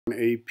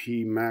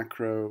AP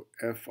Macro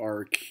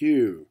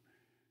FRQ.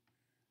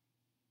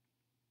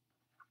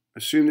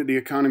 Assume that the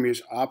economy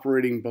is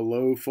operating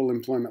below full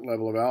employment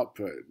level of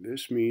output.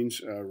 This means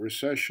a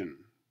recession.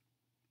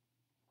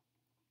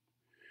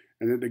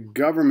 And that the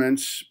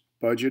government's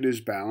budget is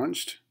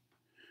balanced.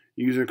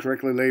 Using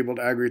correctly labeled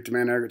aggregate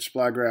demand, aggregate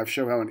supply graph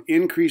show how an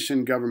increase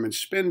in government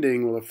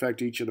spending will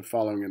affect each of the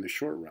following in the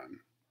short run.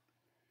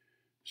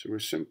 So we're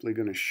simply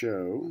going to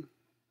show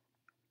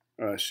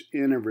us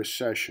in a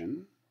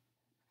recession.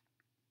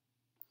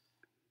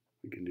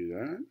 We can do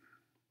that.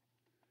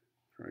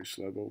 Price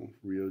level,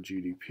 real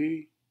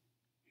GDP.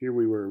 Here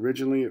we were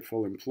originally at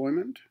full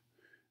employment.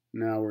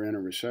 Now we're in a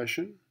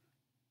recession.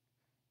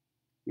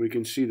 We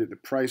can see that the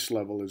price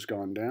level has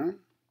gone down.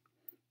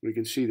 We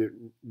can see that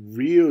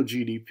real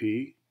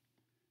GDP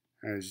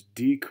has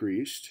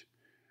decreased.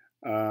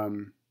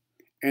 And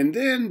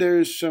then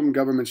there's some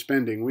government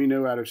spending. We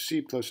know out of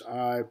C plus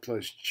I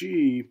plus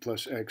G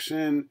plus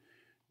XN,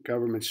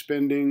 government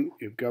spending,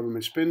 if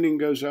government spending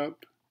goes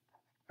up,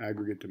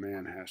 aggregate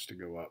demand has to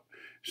go up.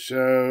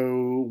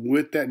 So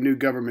with that new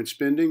government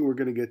spending, we're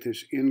going to get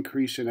this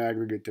increase in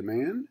aggregate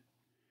demand.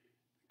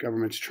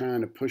 Government's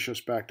trying to push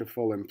us back to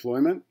full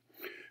employment.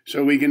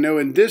 So we can know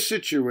in this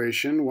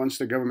situation, once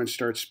the government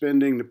starts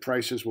spending, the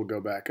prices will go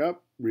back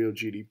up. Real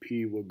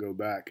GDP will go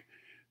back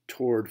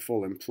toward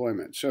full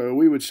employment. So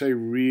we would say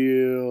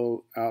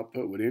real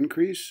output would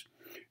increase.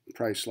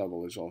 Price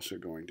level is also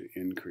going to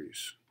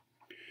increase.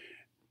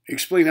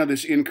 Explain how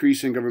this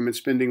increase in government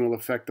spending will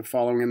affect the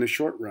following in the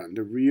short run: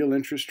 the real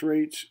interest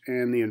rates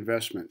and the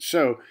investment.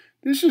 So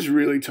this is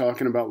really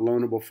talking about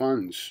loanable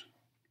funds.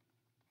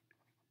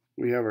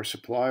 We have our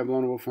supply of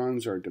loanable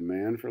funds, our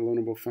demand for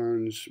loanable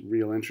funds,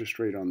 real interest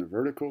rate on the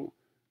vertical,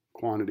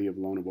 quantity of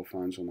loanable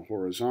funds on the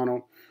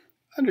horizontal.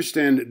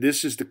 Understand that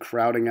this is the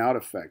crowding out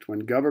effect. When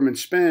government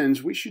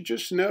spends, we should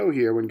just know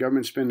here, when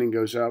government spending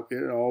goes up,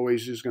 it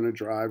always is going to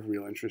drive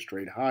real interest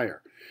rate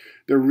higher.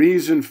 The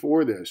reason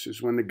for this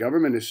is when the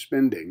government is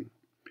spending,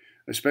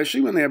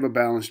 especially when they have a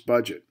balanced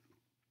budget.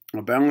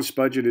 A balanced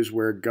budget is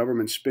where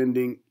government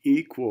spending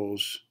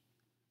equals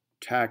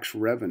tax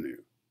revenue.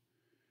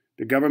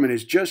 The government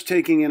is just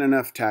taking in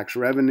enough tax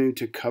revenue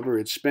to cover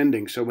its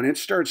spending. So when it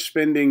starts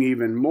spending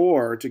even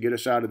more to get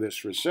us out of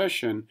this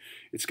recession,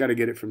 it's got to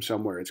get it from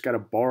somewhere. It's got to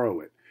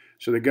borrow it.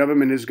 So the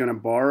government is going to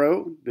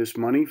borrow this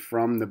money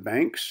from the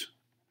banks.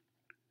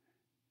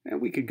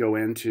 And we could go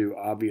into,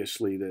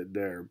 obviously, that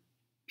they're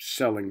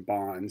selling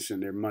bonds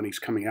and their money's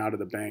coming out of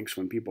the banks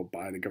when people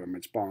buy the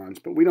government's bonds.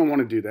 But we don't want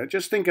to do that.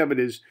 Just think of it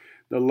as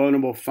the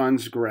loanable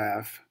funds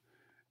graph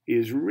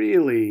is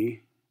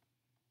really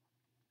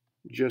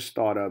just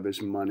thought of as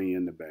money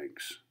in the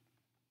banks.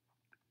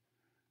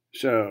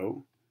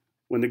 So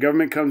when the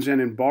government comes in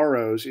and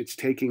borrows, it's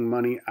taking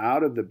money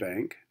out of the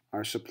bank.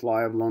 Our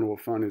supply of loanable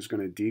fund is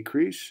going to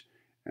decrease,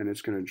 and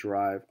it's going to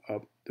drive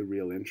up the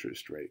real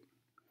interest rate.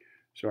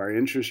 So our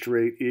interest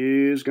rate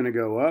is going to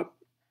go up.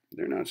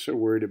 They're not so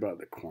worried about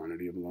the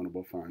quantity of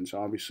loanable funds.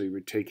 Obviously,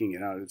 we're taking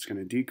it out. It's going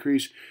to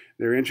decrease.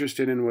 They're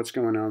interested in what's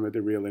going on with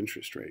the real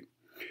interest rate.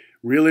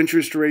 Real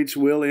interest rates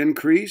will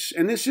increase,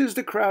 and this is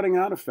the crowding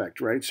out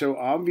effect, right? So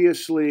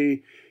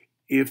obviously,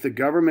 if the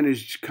government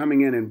is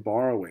coming in and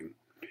borrowing,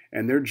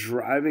 and they're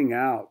driving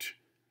out,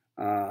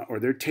 or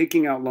they're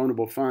taking out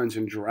loanable funds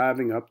and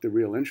driving up the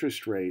real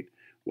interest rate,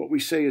 what we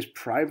say is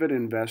private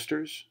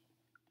investors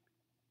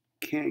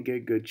can't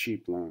get good,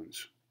 cheap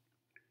loans.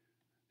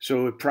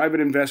 So if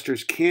private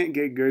investors can't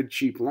get good,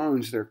 cheap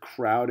loans, they're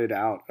crowded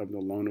out of the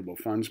loanable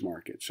funds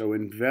market. So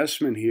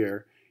investment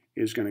here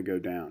is going to go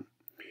down.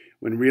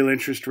 When real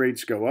interest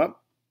rates go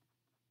up,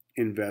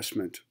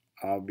 investment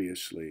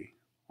obviously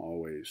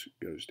always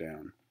goes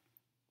down.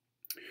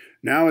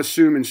 Now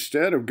assume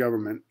instead of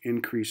government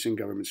increasing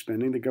government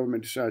spending, the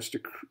government decides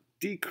to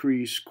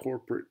decrease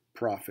corporate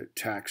profit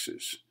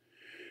taxes.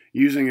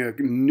 Using a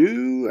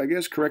new,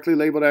 correctly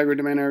labeled aggregate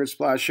demand, aggregate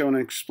supply, showing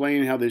and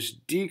explaining how this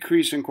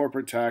decrease in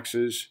corporate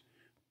taxes,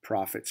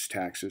 profits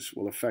taxes,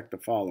 will affect the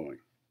following.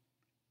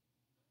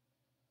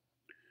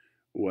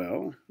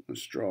 Well,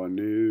 let's draw a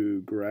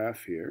new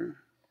graph here.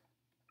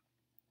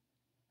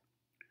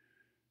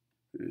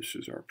 This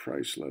is our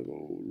price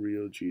level,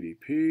 real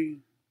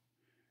GDP.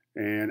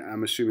 And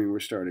I'm assuming we're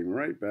starting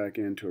right back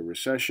into a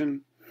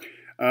recession.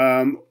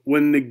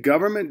 When the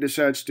government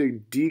decides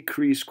to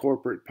decrease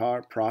corporate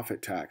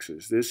profit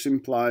taxes, this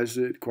implies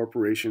that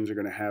corporations are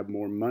going to have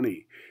more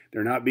money.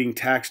 They're not being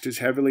taxed as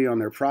heavily on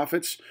their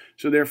profits,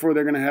 so therefore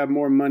they're going to have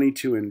more money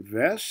to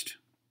invest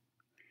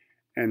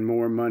and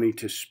more money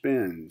to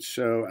spend.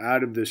 So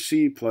out of the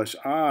C plus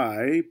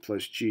I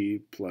plus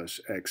G plus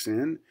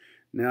XN,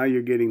 now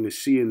you're getting the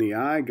C and the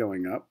I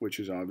going up, which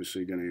is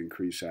obviously going to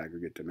increase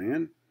aggregate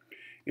demand.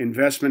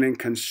 Investment in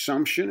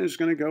consumption is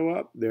going to go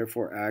up,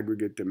 therefore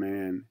aggregate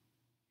demand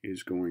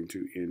is going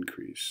to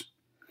increase.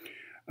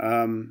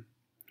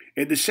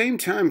 At the same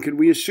time, could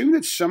we assume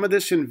that some of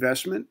this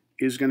investment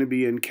is going to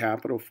be in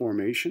capital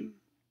formation?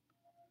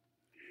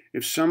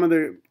 If some of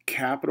the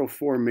capital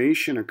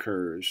formation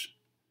occurs,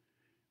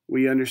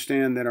 we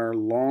understand that our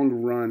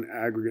long-run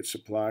aggregate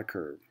supply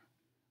curve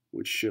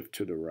would shift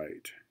to the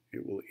right.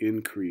 It will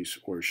increase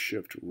or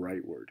shift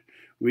rightward.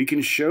 We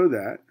can show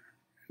that,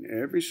 and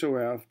every so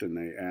often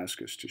they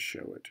ask us to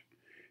show it.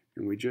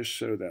 And we just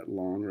show that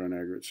long-run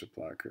aggregate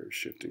supply curve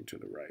shifting to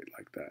the right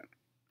like that.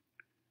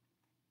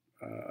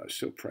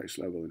 Still price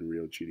level in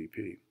real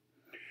GDP.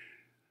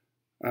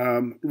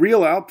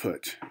 Real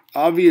output.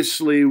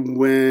 Obviously,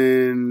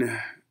 when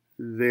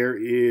there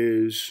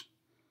is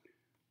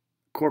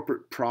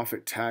corporate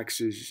profit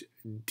taxes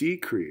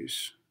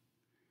decrease,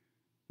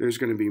 there's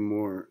going to be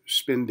more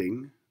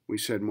spending. We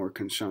said more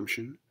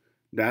consumption.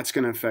 That's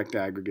going to affect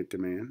aggregate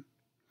demand.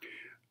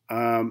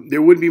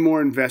 There would be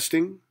more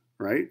investing,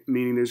 right?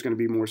 Meaning there's going to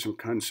be more some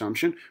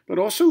consumption. But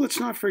also, let's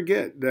not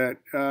forget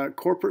that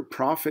corporate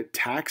profit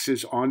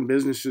taxes on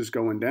businesses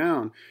going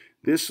down,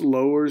 this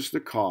lowers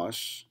the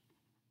costs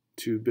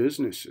to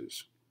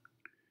businesses.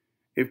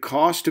 If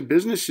costs to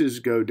businesses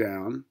go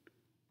down,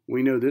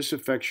 we know this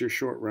affects your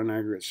short-run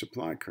aggregate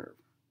supply curve.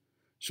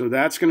 So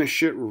that's going to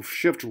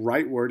shift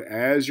rightward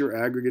as your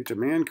aggregate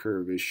demand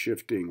curve is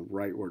shifting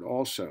rightward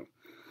also.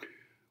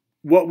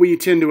 What we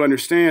tend to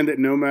understand that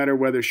no matter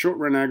whether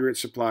short-run aggregate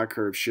supply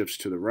curve shifts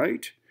to the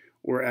right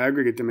or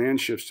aggregate demand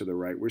shifts to the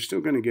right, we're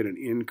still going to get an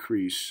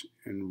increase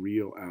in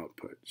real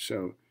output.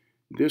 So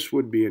this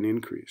would be an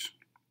increase.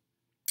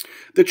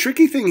 The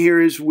tricky thing here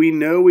is we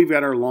know we've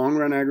got our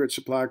long-run aggregate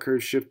supply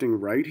curve shifting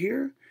right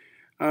here.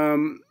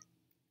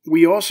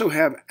 We also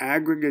have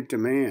aggregate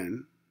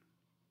demand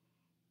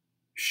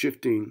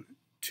shifting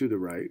to the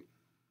right,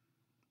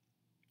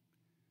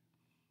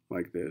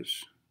 like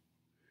this.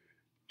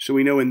 So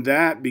we know in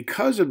that,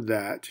 because of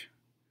that,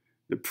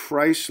 the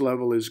price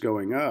level is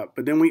going up.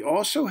 But then we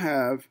also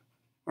have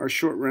our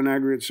short-run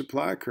aggregate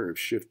supply curve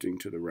shifting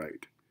to the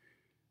right.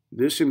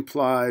 This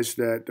implies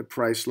that the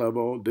price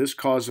level, this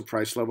caused the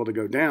price level to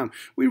go down.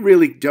 We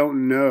really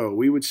don't know.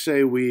 We would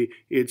say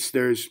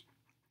there's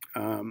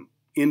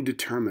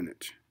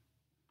indeterminate.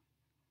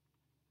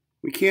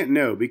 We can't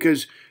know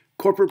because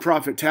corporate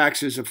profit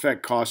taxes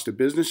affect cost of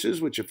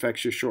businesses, which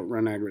affects your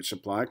short-run aggregate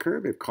supply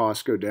curve. If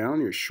costs go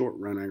down, your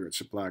short-run aggregate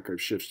supply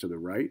curve shifts to the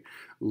right,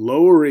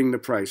 lowering the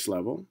price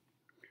level.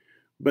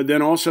 But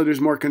then also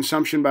there's more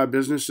consumption by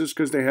businesses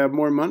because they have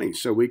more money.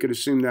 So we could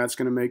assume that's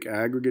going to make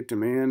aggregate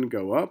demand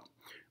go up,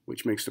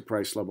 which makes the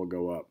price level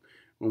go up.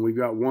 When we've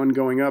got one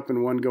going up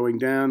and one going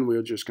down,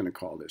 we're just going to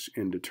call this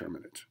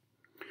indeterminate.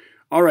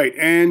 All right,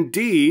 and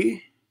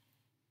D,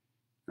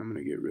 I'm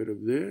going to get rid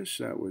of this.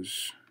 That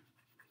was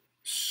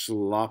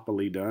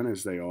sloppily done,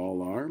 as they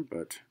all are,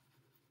 but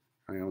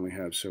I only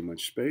have so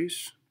much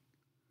space.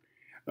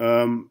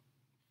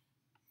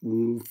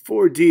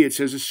 For D, it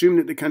says, assume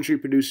that the country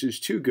produces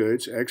two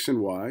goods, X and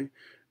Y.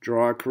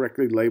 Draw a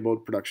correctly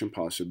labeled production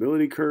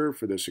possibility curve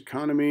for this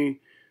economy.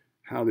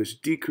 How this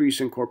decrease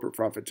in corporate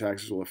profit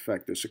taxes will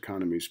affect this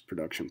economy's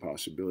production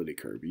possibility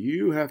curve.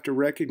 You have to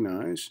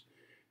recognize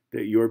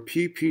that your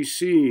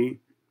PPC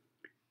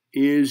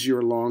is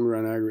your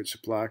long-run aggregate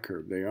supply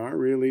curve. They are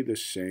really the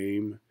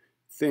same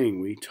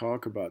thing. We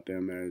talk about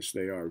them as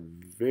they are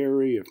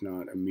very, if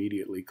not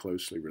immediately,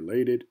 closely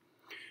related.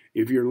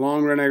 If your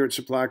long-run aggregate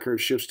supply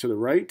curve shifts to the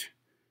right,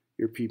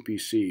 your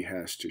PPC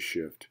has to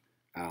shift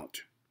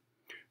out.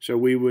 So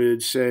we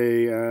would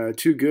say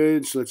two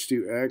goods, let's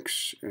do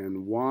X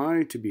and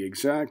Y to be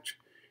exact.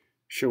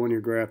 Show on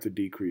your graph the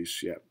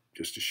decrease, yep,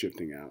 just a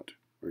shifting out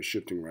or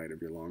shifting right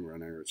of your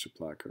long-run aggregate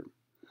supply curve.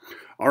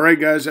 All right,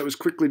 guys, that was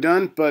quickly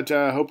done, but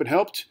I hope it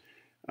helped.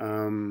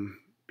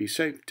 Be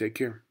safe. Take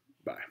care.